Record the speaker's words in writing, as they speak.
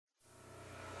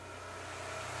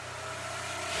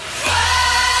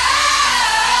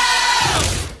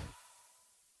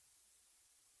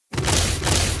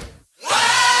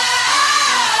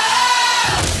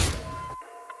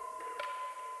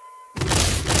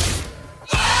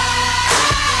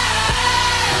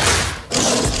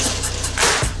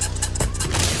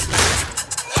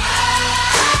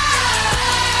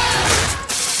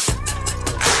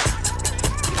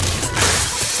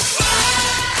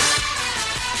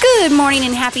Good morning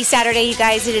and happy Saturday, you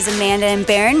guys. It is Amanda and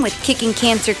Barron with Kicking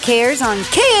Cancer Cares on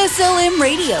KSLM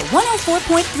Radio,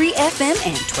 104.3 FM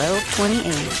and 1220 AM.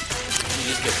 You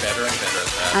just get better and better at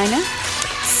that. I know.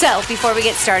 So, before we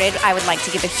get started, I would like to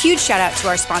give a huge shout out to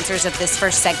our sponsors of this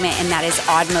first segment, and that is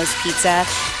Oddmo's Pizza.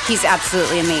 He's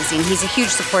absolutely amazing. He's a huge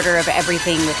supporter of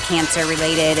everything with cancer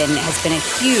related and has been a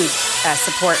huge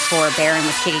support for Barron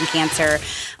with Kicking Cancer.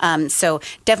 So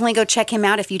definitely go check him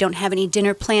out if you don't have any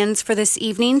dinner plans for this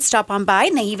evening. Stop on by,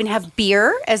 and they even have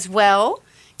beer as well.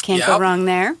 Can't go wrong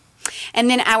there. And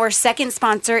then our second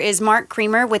sponsor is Mark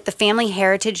Creamer with the Family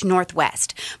Heritage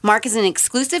Northwest. Mark is an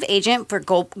exclusive agent for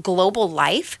Global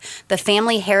Life, the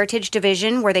Family Heritage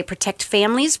Division, where they protect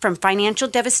families from financial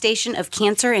devastation of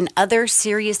cancer and other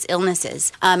serious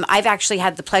illnesses. I've actually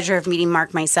had the pleasure of meeting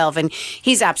Mark myself, and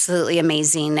he's absolutely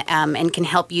amazing and can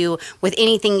help you with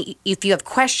anything. If you have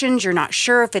questions, you're not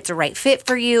sure if it's a right fit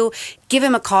for you, give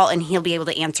him a call, and he'll be able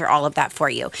to answer all of that for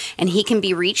you. And he can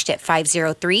be reached at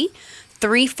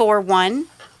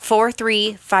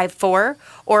 503-341-4354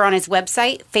 or on his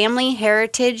website,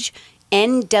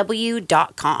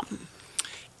 familyheritagenw.com.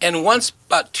 And once,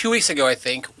 about 2 weeks ago, I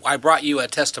think, I brought you a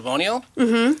testimonial.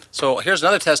 Mm-hmm. So here's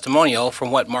another testimonial from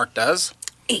what Mark does.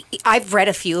 I've read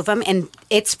a few of them, and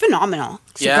it's phenomenal.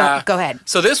 So go ahead.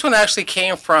 So this one actually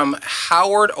came from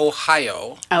Howard,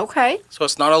 Ohio. Okay. So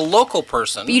it's not a local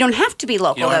person. But you don't have to be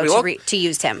local, though, to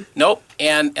use him. Nope.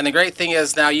 And the great thing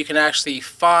is now you can actually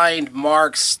find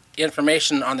Mark's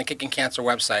information on the Kicking Cancer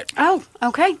website. Oh,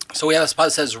 okay. So we have a spot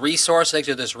that says resource. Next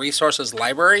to this resources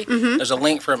library, there's a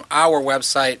link from our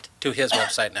website to his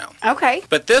website now. Okay.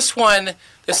 But this one,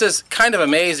 this is kind of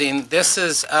amazing. This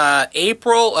is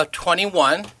April of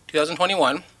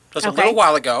 2021. Just a little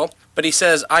while ago. But he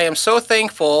says, I am so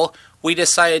thankful we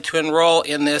decided to enroll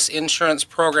in this insurance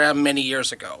program many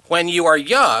years ago. When you are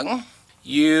young,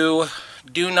 you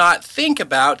do not think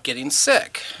about getting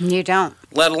sick. You don't.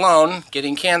 Let alone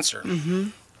getting cancer.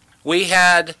 Mm-hmm. We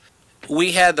had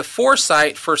the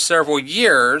foresight for several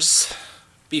years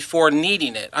before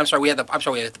needing it. We had the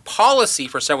policy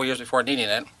for several years before needing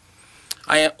it.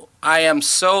 I am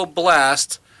so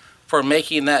blessed for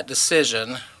making that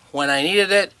decision. When I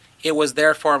needed it, it was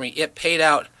there for me. It paid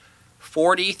out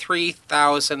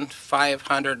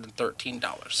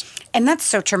 $43,513. And that's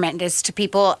so tremendous to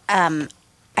people. I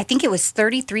think it was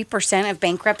 33% of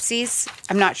bankruptcies.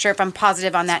 I'm not sure if I'm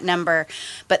positive on that number,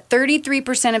 but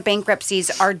 33% of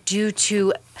bankruptcies are due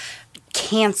to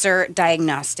cancer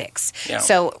diagnostics. Yeah.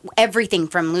 So everything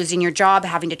from losing your job,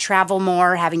 having to travel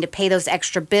more, having to pay those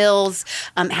extra bills,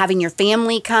 having your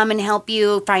family come and help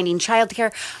you, finding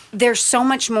childcare. There's so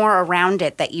much more around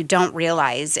it that you don't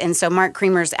realize. And so Mark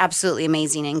Creamer is absolutely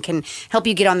amazing and can help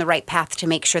you get on the right path to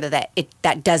make sure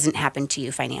that doesn't happen to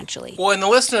you financially. Well, and the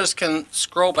listeners can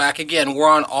scroll back. Again, we're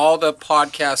on all the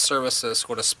podcast services.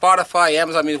 Go to Spotify,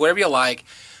 Amazon Music, whatever you like.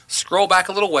 Scroll back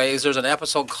a little ways. There's an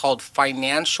episode called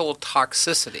Financial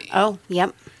Toxicity. Oh,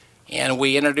 yep. And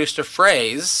we introduced a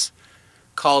phrase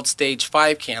called stage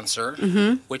 5 cancer,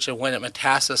 which is when it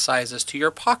metastasizes to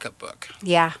your pocketbook.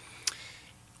 Yeah.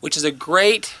 Which is a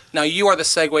great... Now, you are the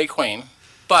segue queen,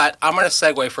 but I'm going to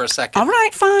segue for a second. All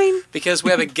right, fine. Because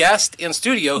we have a guest in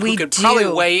studio who could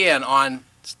probably weigh in on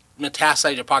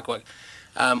metastasizing your pocketbook.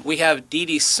 We have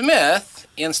DeDe Smith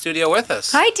in studio with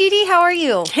us. Hi, DeDe. How are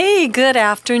you? Hey, good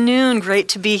afternoon. Great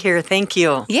to be here. Thank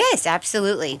you. Yes,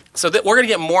 absolutely. So we're going to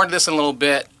get more into this in a little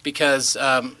bit because,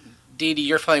 DeDe,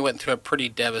 your family went through a pretty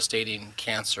devastating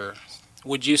cancer.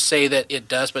 Would you say that it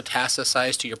does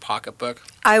metastasize to your pocketbook?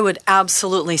 I would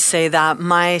absolutely say that.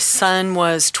 My son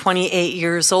was 28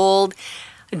 years old.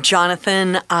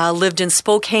 Jonathan lived in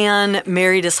Spokane,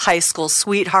 married his high school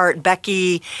sweetheart,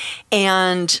 Becky,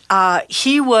 and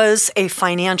he was a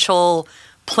financial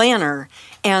planner.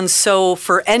 And so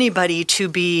for anybody to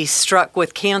be struck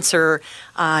with cancer,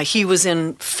 he was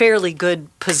in fairly good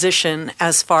position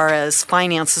as far as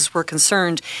finances were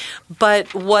concerned.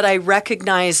 But what I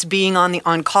recognized being on the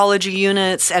oncology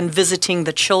units and visiting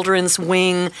the children's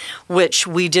wing, which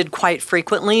we did quite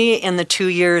frequently in the 2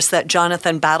 years that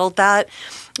Jonathan battled that,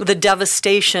 the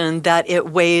devastation that it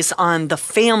weighs on the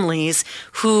families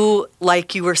who,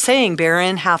 like you were saying,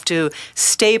 Barron, have to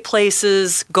stay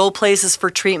places, go places for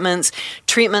treatments.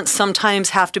 Treatments sometimes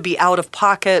have to be out of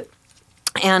pocket.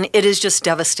 And it is just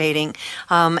devastating.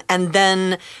 And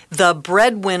then the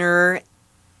breadwinner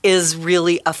is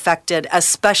really affected,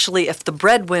 especially if the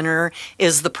breadwinner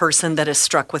is the person that is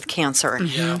struck with cancer.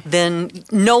 Then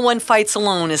no one fights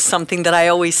alone is something that I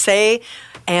always say.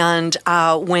 And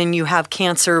when you have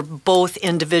cancer, both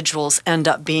individuals end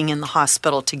up being in the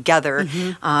hospital together.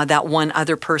 That one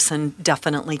other person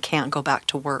definitely can't go back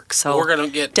to work. So we're going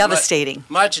to get devastating.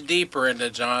 Much deeper into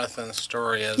Jonathan's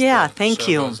story as thank the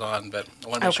show you. goes on. But I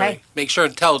want to make sure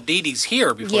and tell DeDe's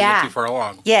here before we get too far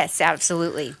along. Yes,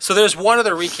 absolutely. So there's one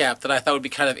other recap that I thought would be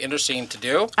kind of interesting to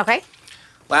do. Okay.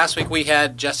 Last week we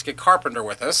had Jessica Carpenter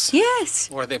with us. Yes.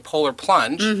 Or the Polar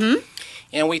Plunge.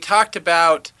 And we talked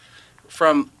about,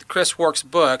 from Chris Wark's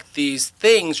book, these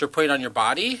things you're putting on your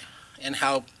body and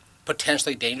how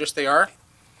potentially dangerous they are.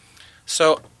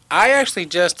 So I actually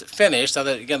just finished, now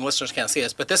that, again, listeners can't see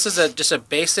this, but this is just a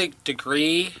basic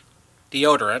degree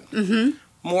deodorant.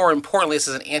 More importantly, this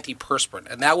is an antiperspirant.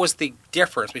 And that was the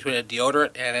difference between a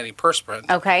deodorant and an antiperspirant.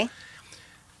 Okay.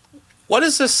 What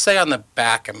does this say on the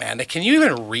back, Amanda? Can you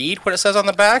even read what it says on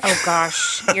the back? Oh,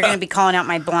 gosh. You're going to be calling out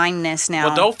my blindness now.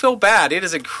 Well, don't feel bad. It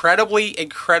is incredibly,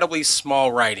 incredibly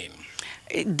small writing.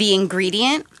 The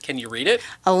ingredient? Can you read it?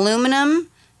 Aluminum,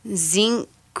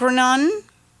 zinchronon,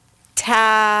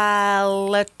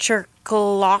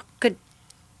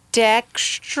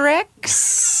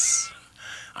 talatricholocodextrix.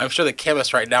 I'm sure the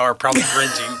chemists right now are probably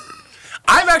cringing.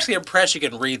 I'm actually impressed you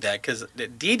can read that, because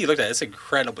DeDe looked at it. It's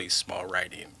incredibly small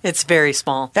writing. It's very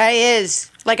small. That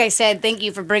is. Like I said, thank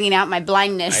you for bringing out my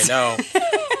blindness. I know.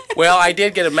 Well, I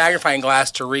did get a magnifying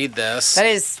glass to read this. That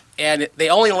is. And they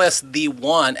only list the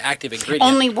one active ingredient.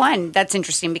 Only one. That's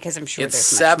interesting, because I'm sure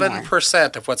it's there's much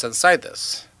 7% of what's inside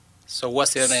this. So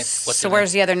what's the other?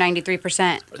 Where's the other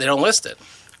 93%? They don't list it.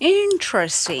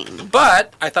 Interesting.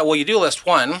 But I thought, well, you do list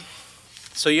one.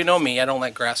 So you know me, I don't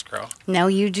let grass grow. No,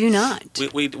 you do not.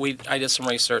 I did some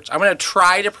research. I'm going to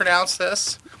try to pronounce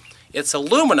this. It's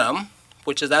aluminum,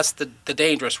 that's the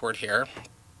dangerous word here.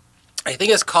 I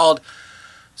think it's called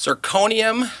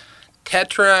zirconium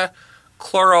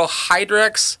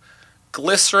tetrachlorohydrix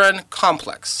glycerin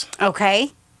complex.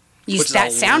 Okay.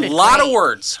 That sounded a lot great. of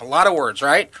words. A lot of words,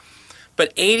 right?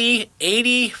 But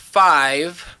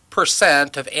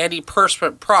 85% of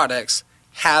antiperspirant products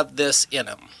have this in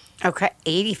them. Okay,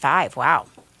 85, wow.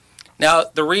 Now,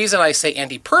 the reason I say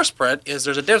antiperspirant is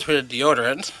there's a difference between a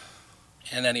deodorant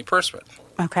and antiperspirant.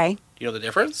 Okay. Do you know the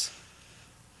difference?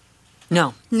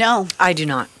 No. No. I do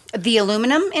not. The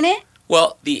aluminum in it?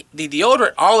 Well, the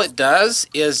deodorant, all it does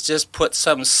is just put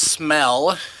some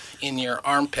smell in your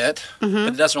armpit, but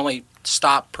it doesn't really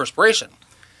stop perspiration.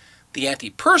 The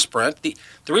antiperspirant, the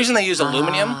reason they use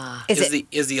aluminum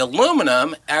is the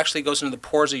aluminum actually goes into the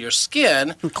pores of your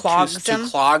skin and clogs them. To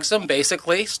clogs them,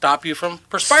 basically, stop you from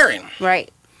perspiring.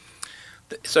 Right.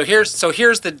 So here's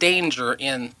the danger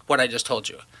in what I just told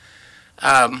you.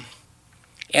 And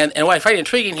what I find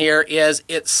intriguing here is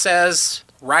it says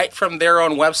right from their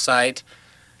own website,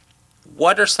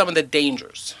 what are some of the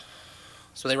dangers?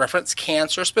 So they reference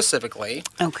cancer specifically.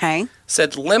 Okay.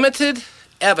 Said limited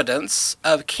evidence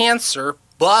of cancer,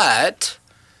 but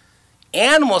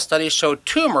animal studies showed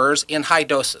tumors in high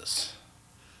doses.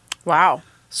 Wow.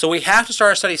 So we have to start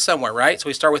our study somewhere, right? So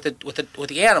we start with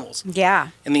the animals. Yeah.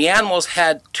 And the animals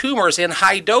had tumors in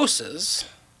high doses,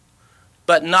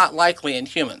 but not likely in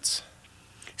humans.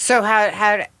 So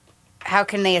how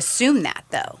can they assume that,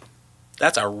 though?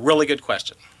 That's a really good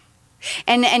question.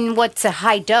 And what's a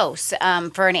high dose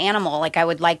for an animal? Like, I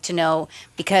would like to know,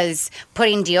 because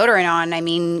putting deodorant on, I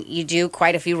mean, you do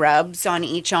quite a few rubs on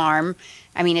each arm.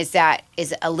 I mean, is a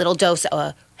little dose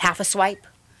half a swipe?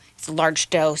 It's a large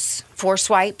dose, 4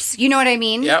 swipes. You know what I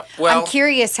mean? Yep. Well, I'm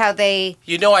curious how they...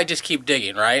 You know I just keep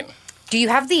digging, right? Do you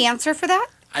have the answer for that?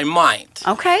 I might.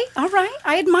 Okay. All right.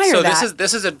 I admire that. So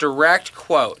this is a direct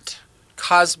quote.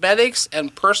 Cosmetics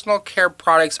and personal care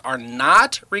products are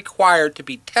not required to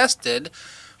be tested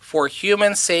for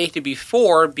human safety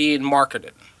before being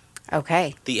marketed.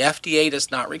 Okay. The FDA does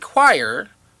not require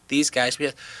these guys to be.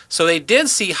 So they did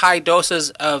see high doses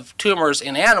of tumors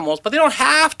in animals, but they don't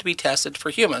have to be tested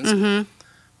for humans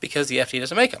because the FDA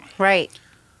doesn't make them. Right.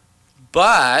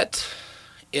 But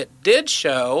it did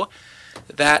show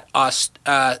that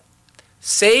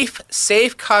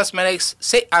safe cosmetics.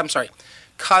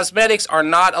 Cosmetics are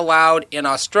not allowed in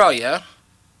Australia.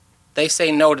 They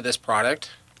say no to this product.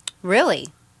 Really?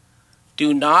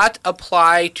 Do not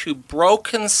apply to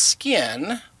broken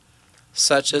skin,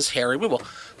 such as hair removal.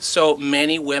 So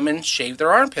many women shave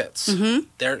their armpits.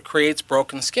 That creates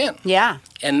broken skin. Yeah.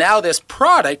 And now this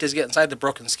product is getting inside the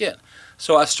broken skin.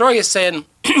 So Australia is saying,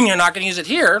 you're not going to use it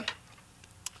here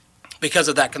because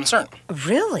of that concern.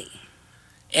 Really?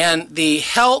 And the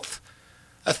health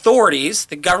authorities,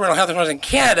 the governmental health authorities in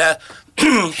Canada,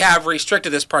 have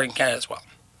restricted this product in Canada as well.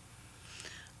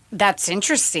 That's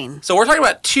interesting. So we're talking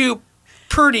about two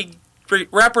pretty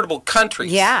reputable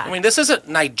countries. Yeah. I mean, this isn't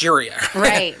Nigeria.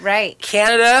 Right.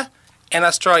 Canada and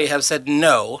Australia have said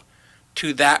no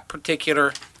to that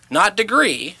particular, not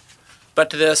degree, but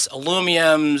to this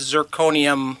aluminum,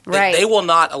 zirconium. Right. They will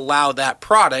not allow that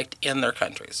product in their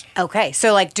countries. Okay,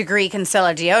 so like Degree can sell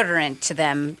a deodorant to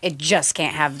them, it just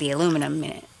can't have the aluminum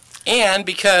in it. And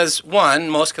because, one,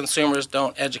 most consumers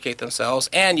don't educate themselves,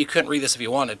 and you couldn't read this if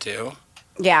you wanted to.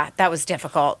 Yeah, that was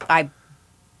difficult. I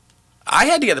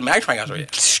had to get the magnifying glass to read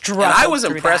it. struggled And I was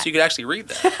through impressed that. you could actually read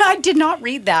that. I did not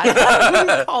read that. I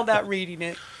wouldn't call that reading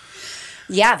it.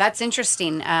 Yeah, that's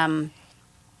interesting.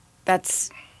 That's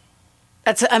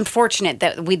unfortunate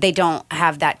that they don't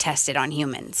have that tested on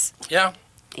humans. Yeah.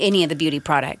 Any of the beauty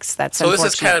products. That's So unfortunate.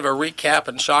 this is kind of a recap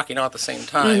and shocking all at the same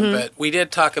time, but we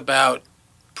did talk about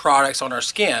products on our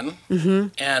skin,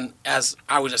 and as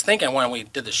I was just thinking when we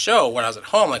did the show, when I was at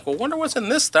home, like, well, wonder what's in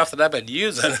this stuff that I've been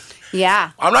using.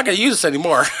 Yeah. I'm not going to use this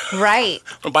anymore. Right.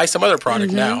 I'm going to buy some other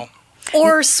product now.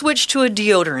 Or switch to a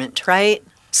deodorant, right?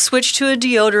 Switch to a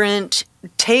deodorant.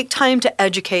 Take time to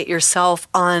educate yourself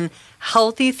on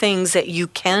healthy things that you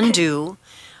can do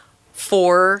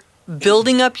for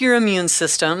building up your immune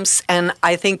systems. And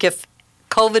I think if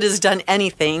COVID has done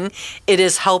anything, it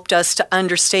has helped us to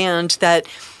understand that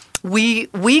we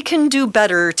can do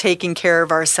better taking care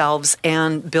of ourselves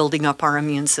and building up our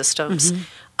immune systems.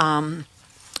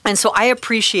 And so I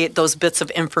appreciate those bits of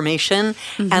information,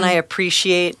 and I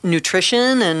appreciate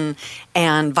nutrition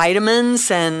and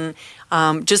vitamins and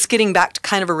just getting back to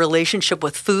kind of a relationship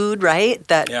with food, right?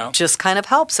 That just kind of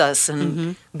helps us,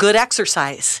 and good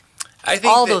exercise. I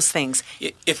think all those things.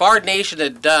 If our nation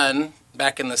had done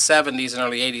back in the 70s and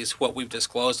early 80s what we've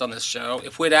disclosed on this show,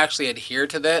 if we'd actually adhered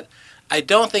to that, I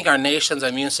don't think our nation's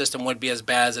immune system would be as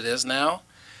bad as it is now.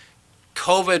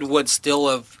 COVID would still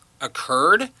have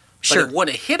occurred, but it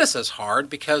wouldn't have hit us as hard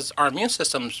because our immune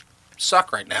systems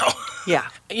suck right now. Yeah.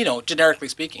 Generically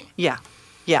speaking. Yeah,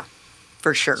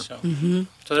 for sure. So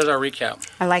there's our recap.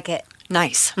 I like it.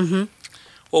 Nice. Well,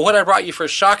 what I brought you for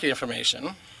shocking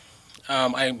information,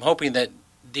 I'm hoping that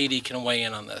DeDe can weigh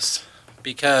in on this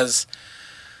because,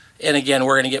 and again,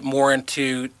 we're going to get more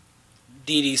into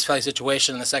DeDe's family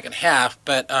situation in the second half,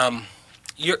 but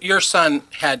your son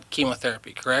had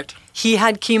chemotherapy, correct? He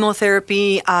had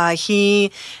chemotherapy.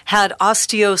 He had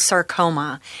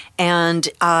osteosarcoma, and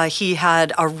he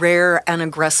had a rare and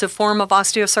aggressive form of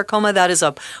osteosarcoma. That is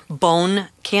a bone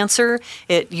cancer.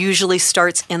 It usually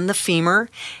starts in the femur,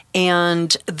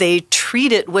 and they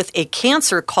treat it with a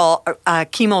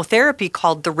chemotherapy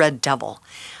called the Red Devil.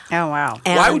 Oh, wow.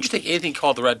 And why would you take anything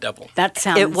called the Red Devil? That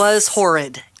sounds... It was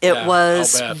horrid. It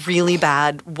was bad. really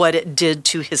bad what it did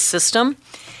to his system.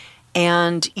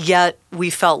 And yet we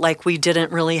felt like we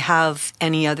didn't really have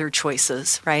any other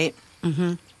choices, right?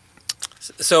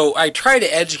 So I try to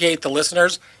educate the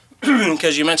listeners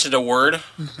because you mentioned a word.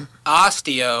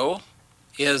 Osteo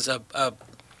is a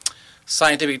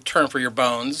scientific term for your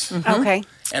bones. Okay.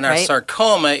 And our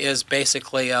sarcoma is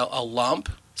basically a lump.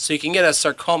 So you can get a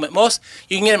sarcoma.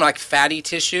 You can get them like fatty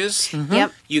tissues.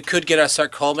 Yep. You could get a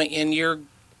sarcoma in your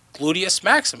gluteus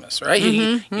maximus,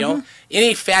 right?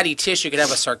 Any fatty tissue could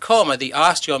have a sarcoma. The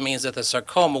osteo means that the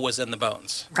sarcoma was in the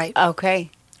bones. Right. Okay.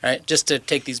 Right? Just to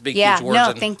take these big, Yeah. huge words No,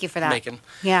 and thank you for that. make them.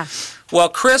 Yeah. Well,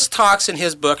 Chris talks in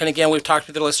his book, and again, we've talked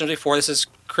to the listeners before. This is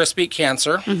Chris Beat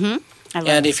Cancer. I love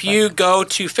And this if you go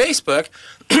to Facebook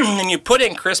and you put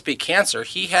in Chris Beat Cancer,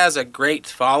 he has a great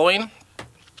following.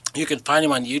 You can find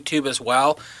him on YouTube as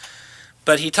well.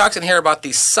 But he talks in here about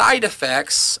the side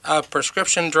effects of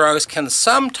prescription drugs can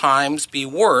sometimes be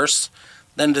worse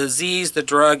than the disease the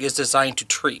drug is designed to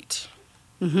treat.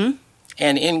 And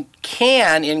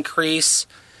can increase,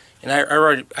 and I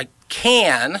wrote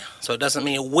can, so it doesn't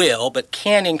mean it will, but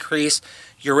can increase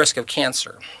your risk of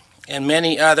cancer and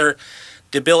many other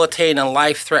debilitating and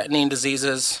life-threatening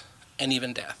diseases and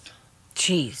even death.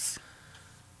 Jeez.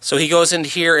 So he goes into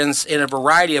here in a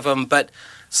variety of them, but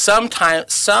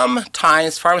sometimes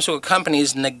pharmaceutical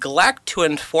companies neglect to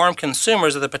inform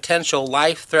consumers of the potential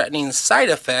life-threatening side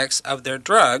effects of their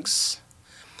drugs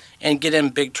and get in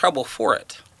big trouble for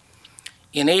it.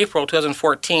 In April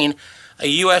 2014, a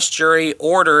U.S. jury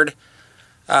ordered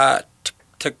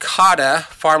Takeda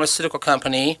Pharmaceutical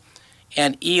Company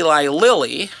and Eli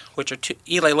Lilly, which are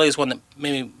Eli Lilly is one that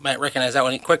maybe you might recognize that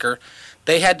one quicker.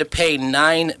 They had to pay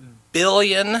 $9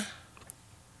 billion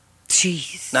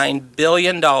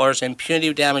in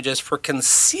punitive damages for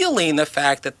concealing the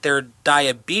fact that their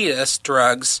diabetes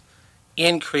drugs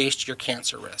increased your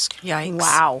cancer risk. Yikes.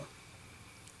 Wow.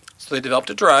 So they developed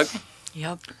a drug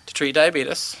Yep. to treat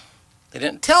diabetes. They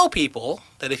didn't tell people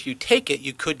that if you take it,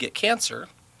 you could get cancer.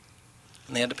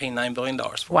 And they had to pay $9 billion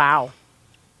for it. Wow.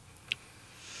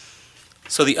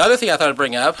 So the other thing I thought I'd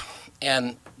bring up,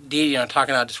 and DeDe,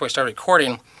 talking about just before we started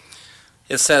recording,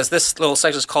 it says this little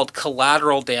section is called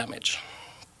Collateral Damage.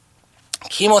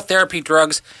 Chemotherapy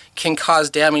drugs can cause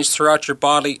damage throughout your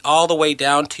body all the way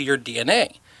down to your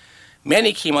DNA.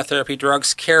 Many chemotherapy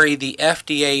drugs carry the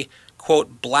FDA,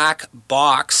 quote, black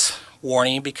box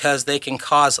warning because they can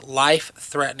cause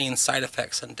life-threatening side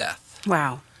effects and death.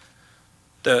 Wow.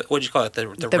 What'd you call it? The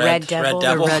red devil.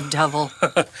 The red devil.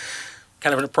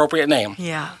 Kind of an appropriate name.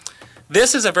 Yeah.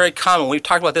 This is a very common, we've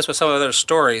talked about this with some other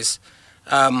stories.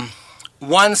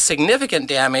 One significant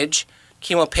damage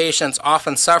chemo patients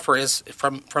often suffer is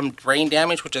from brain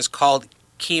damage, which is called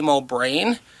chemo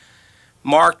brain,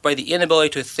 marked by the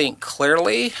inability to think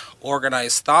clearly,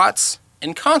 organize thoughts,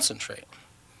 and concentrate.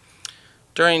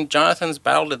 During Jonathan's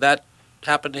battle, did that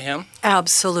happen to him?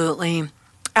 Absolutely.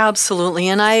 Absolutely.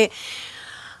 And I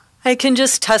can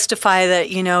just testify that,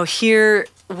 here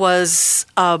was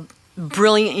a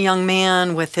brilliant young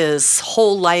man with his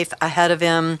whole life ahead of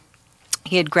him.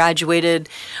 He had graduated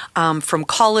from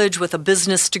college with a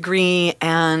business degree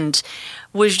and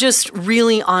was just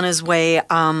really on his way.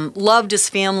 Loved his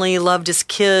family, loved his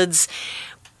kids.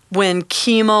 When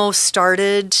chemo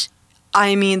started,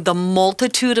 the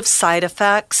multitude of side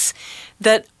effects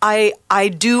that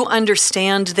I do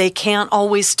understand, they can't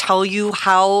always tell you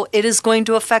how it is going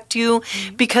to affect you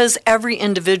because every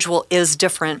individual is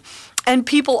different. And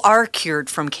people are cured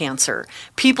from cancer.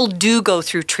 People do go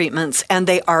through treatments and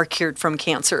they are cured from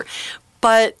cancer.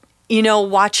 But,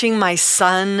 watching my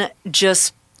son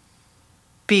just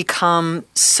become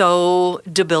so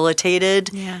debilitated,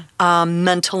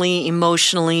 mentally,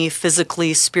 emotionally,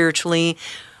 physically, spiritually,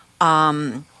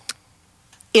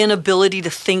 inability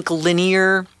to think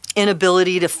linear,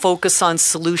 inability to focus on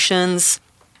solutions.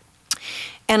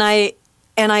 And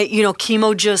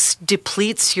chemo just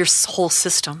depletes your whole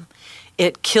system.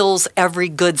 It kills every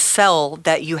good cell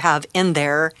that you have in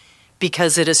there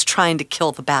because it is trying to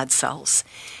kill the bad cells.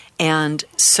 And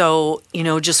so,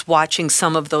 just watching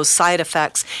some of those side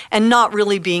effects and not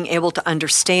really being able to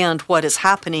understand what is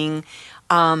happening.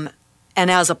 And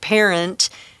as a parent,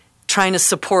 trying to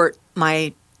support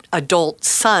my adult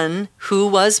son who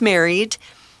was married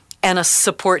and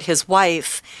support his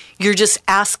wife, you're just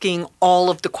asking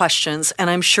all of the questions. And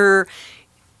I'm sure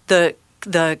the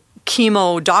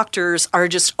chemo doctors are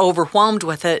just overwhelmed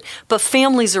with it, but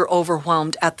families are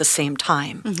overwhelmed at the same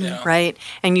time, right?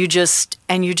 And you just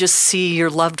see your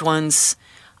loved ones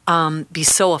be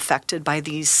so affected by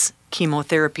these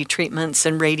chemotherapy treatments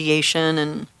and radiation,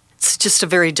 and it's just a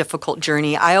very difficult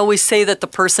journey. I always say that the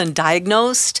person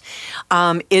diagnosed,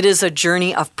 it is a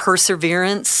journey of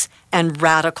perseverance and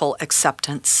radical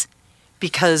acceptance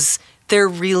because there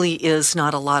really is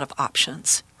not a lot of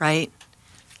options, right?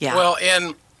 Yeah. Well,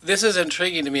 and this is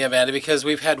intriguing to me, Amanda, because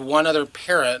we've had one other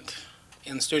parent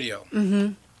in the studio,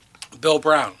 Bill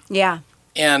Brown. Yeah.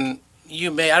 And I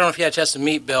don't know if you had a chance to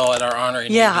meet Bill at our honor.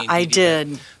 Yeah, I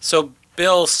did. So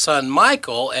Bill's son,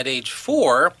 Michael, at age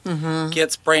 4,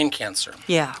 gets brain cancer.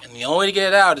 Yeah. And the only way to get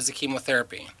it out is the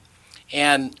chemotherapy.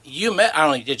 And I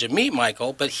don't know, did you meet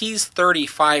Michael, but he's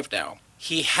 35 now.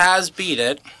 He has beat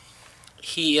it.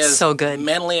 He is so good.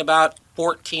 Mentally about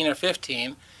 14 or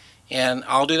 15. And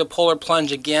I'll do the polar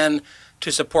plunge again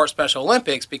to support Special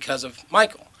Olympics because of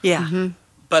Michael. Yeah.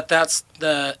 But that's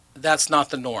not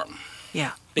the norm.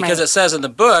 Yeah. Because it says in the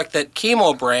book that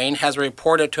chemo brain has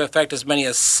reported to affect as many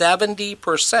as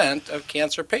 70% of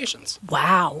cancer patients.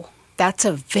 Wow. That's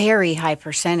a very high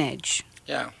percentage.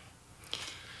 Yeah.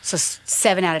 So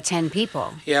 7 out of 10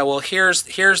 people. Yeah, well, here's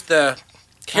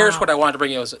what I wanted to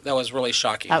bring you that was really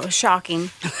shocking. That was shocking.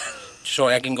 So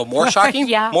I can go more shocking?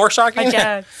 Yeah. More shocking?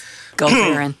 Go,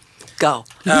 Aaron. Go.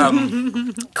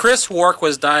 Chris Wark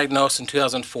was diagnosed in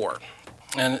 2004.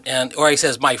 Or he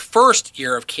says, my first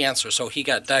year of cancer. So he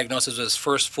got diagnosed as his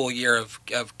first full year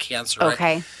of cancer. Right?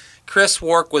 Okay. Chris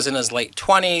Wark was in his late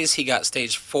 20s. He got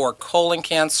stage 4 colon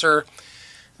cancer.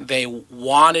 They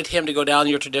wanted him to go down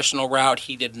your traditional route.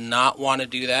 He did not want to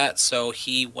do that. So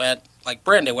he went, like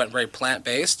Brenda, went very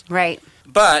plant-based. Right.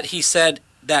 But he said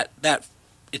that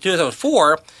in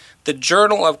 2004, the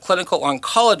Journal of Clinical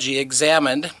Oncology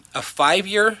examined a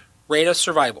 5-year rate of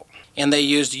survival, and they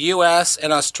used U.S.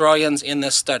 and Australians in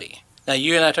this study. Now,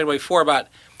 you and I talked about before about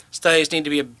studies need to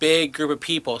be a big group of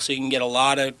people so you can get a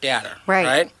lot of data.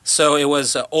 Right? So it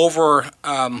was over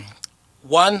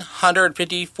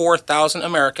 154,000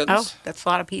 Americans. Oh, that's a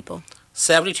lot of people.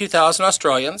 72,000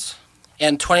 Australians,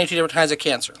 and 22 different kinds of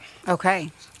cancer. Okay.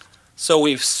 So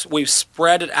we've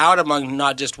spread it out among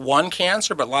not just one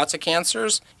cancer, but lots of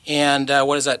cancers. And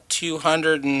what is that?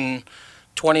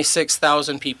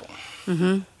 226,000 people.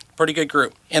 Mm-hmm. Pretty good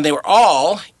group. And they were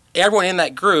everyone in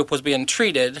that group was being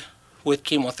treated with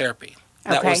chemotherapy.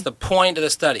 That was the point of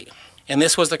the study. And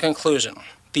this was the conclusion.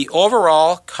 The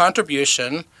overall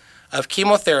contribution of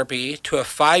chemotherapy to a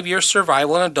 5-year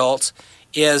survival in adults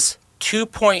is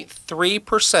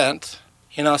 2.3%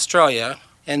 in Australia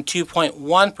and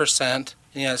 2.1% in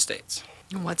the United States.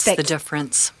 What's the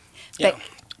difference?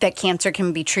 That cancer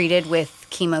can be treated with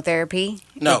chemotherapy?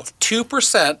 No,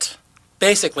 2%,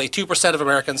 basically 2% of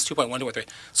Americans, 2.1, 2.3.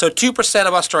 So 2%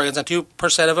 of Australians and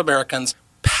 2% of Americans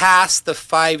pass the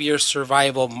 5-year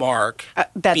survival mark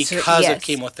because of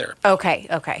chemotherapy. Okay.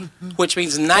 Mm-hmm. Which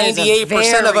means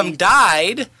 98% of them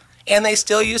died, and they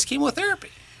still use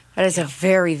chemotherapy. That is a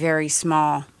very, very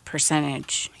small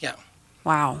percentage. Yeah.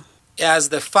 Wow. As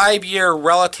the 5-year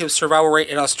relative survival rate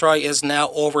in Australia is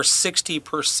now over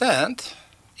 60%,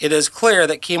 it is clear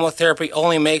that chemotherapy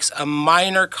only makes a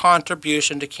minor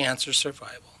contribution to cancer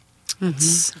survival.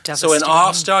 Mm-hmm. So in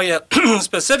Australia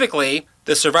specifically,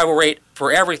 the survival rate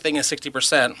for everything is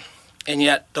 60%, and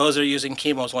yet those that are using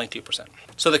chemo is only 2%.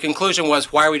 So the conclusion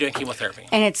was, why are we doing chemotherapy?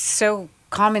 And it's so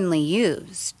commonly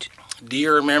used. Do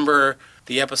you remember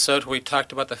the episode where we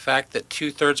talked about the fact that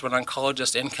 2/3 of an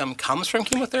oncologist's income comes from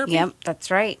chemotherapy? Yep, that's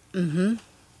right. Mm-hmm.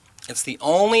 It's the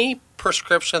only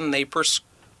prescription the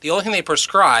only thing they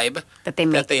prescribe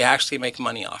that they actually make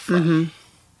money off from. Mm-hmm.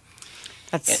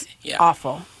 That's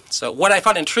awful. So what I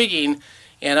found intriguing,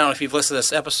 and I don't know if you've listened to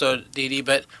this episode, DeDe,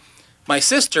 but my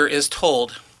sister is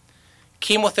told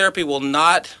chemotherapy will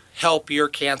not help your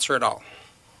cancer at all.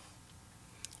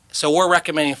 So we're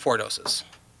recommending 4 doses.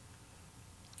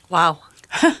 Wow.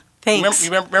 Thanks.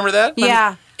 You remember that?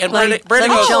 Yeah. And Brenda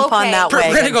goes, jump on that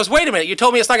way. Brenda goes, wait a minute, you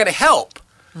told me it's not going to help.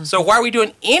 Mm-hmm. So why are we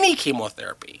doing any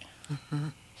chemotherapy? Mm-hmm.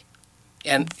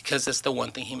 And because it's the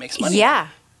one thing he makes money on.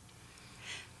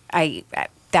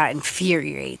 That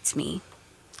infuriates me.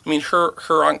 I mean, her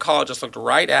oncologist looked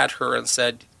right at her and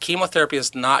said, chemotherapy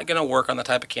is not going to work on the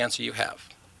type of cancer you have.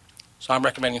 So I'm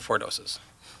recommending 4 doses.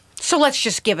 So let's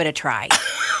just give it a try.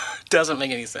 Doesn't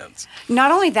make any sense.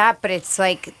 Not only that, but it's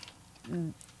like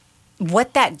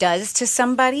what that does to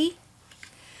somebody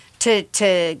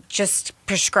to just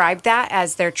prescribe that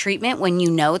as their treatment when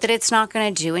you know that it's not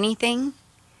going to do anything.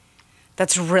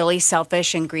 That's really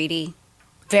selfish and greedy.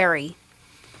 Very.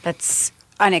 That's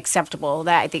unacceptable.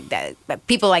 That I think that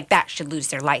people like that should lose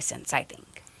their license, I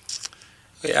think.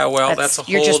 Yeah, well, that's a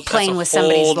whole, you're just playing with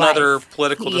somebody's whole other life.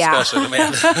 political discussion,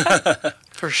 man.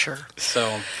 For sure.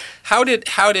 So, how did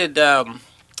and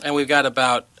we've got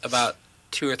about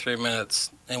 2 or 3 minutes,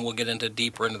 and we'll get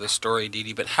deeper into the story,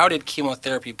 DeDe, but how did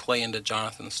chemotherapy play into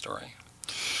Jonathan's story?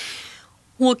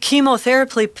 Well,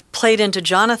 chemotherapy played into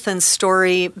Jonathan's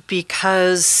story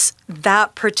because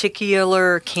that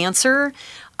particular cancer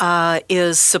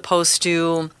is supposed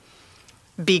to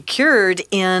be cured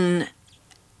in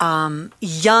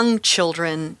young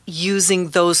children using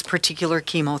those particular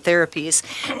chemotherapies.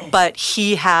 But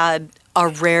he had a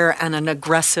rare and an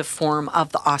aggressive form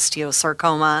of the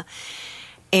osteosarcoma.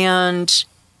 And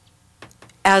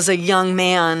as a young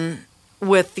man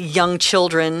with young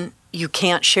children, you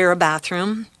can't share a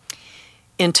bathroom.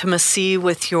 Intimacy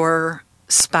with your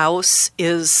spouse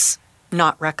is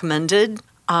not recommended.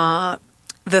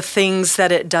 The things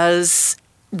that it does,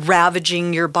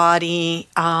 ravaging your body,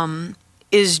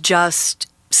 is just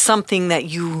something that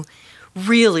you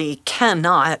really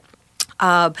cannot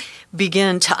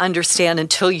begin to understand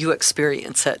until you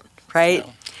experience it, right?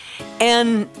 Yeah.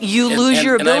 And you lose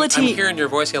your ability. I'm hearing your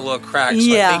voice get a little cracked,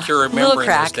 so I think you're remembering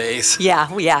those days.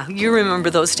 Yeah, you remember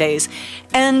those days.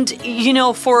 And, you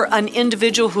know, for an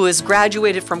individual who has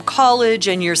graduated from college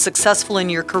and you're successful in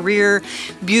your career,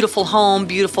 beautiful home,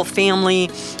 beautiful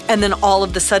family, and then all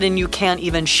of a sudden you can't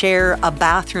even share a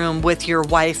bathroom with your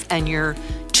wife and your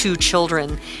 2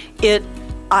 children. It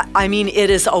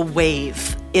is a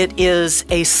wave. It is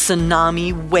a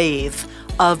tsunami wave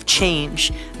of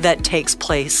change that takes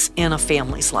place in a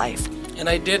family's life. And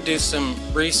I did do some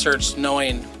research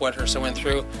knowing what her son went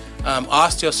through.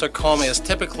 Osteosarcoma is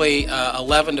typically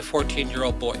 11 to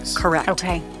 14-year-old boys. Correct.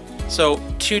 Okay. So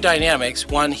 2 dynamics.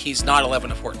 One, he's not 11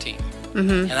 to 14. Mm-hmm.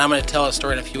 And I'm going to tell a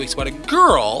story in a few weeks about a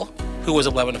girl who was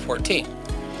 11 to 14.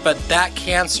 But that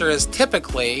cancer is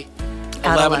typically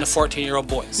 11 to 14-year-old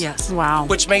boys. Yes. Wow.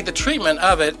 Which made the treatment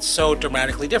of it so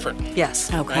dramatically different.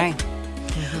 Yes. Okay. Right?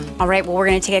 All right, well, we're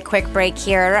going to take a quick break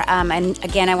here. And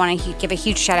again, I want to give a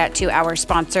huge shout out to our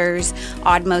sponsors,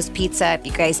 Oddmost Pizza. If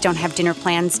you guys don't have dinner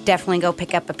plans, definitely go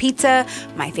pick up a pizza.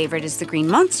 My favorite is the Green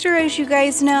Monster, as you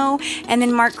guys know. And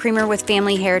then Mark Creamer with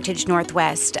Family Heritage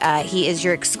Northwest. He is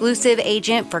your exclusive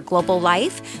agent for Global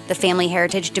Life, the Family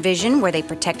Heritage Division, where they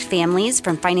protect families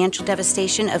from financial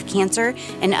devastation of cancer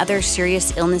and other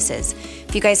serious illnesses.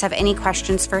 If you guys have any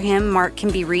questions for him, Mark can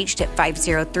be reached at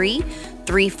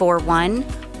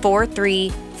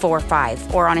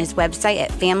 503-341-4345 or on his website at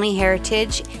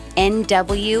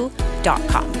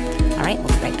familyheritagenw.com. All right, we'll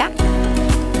be right back.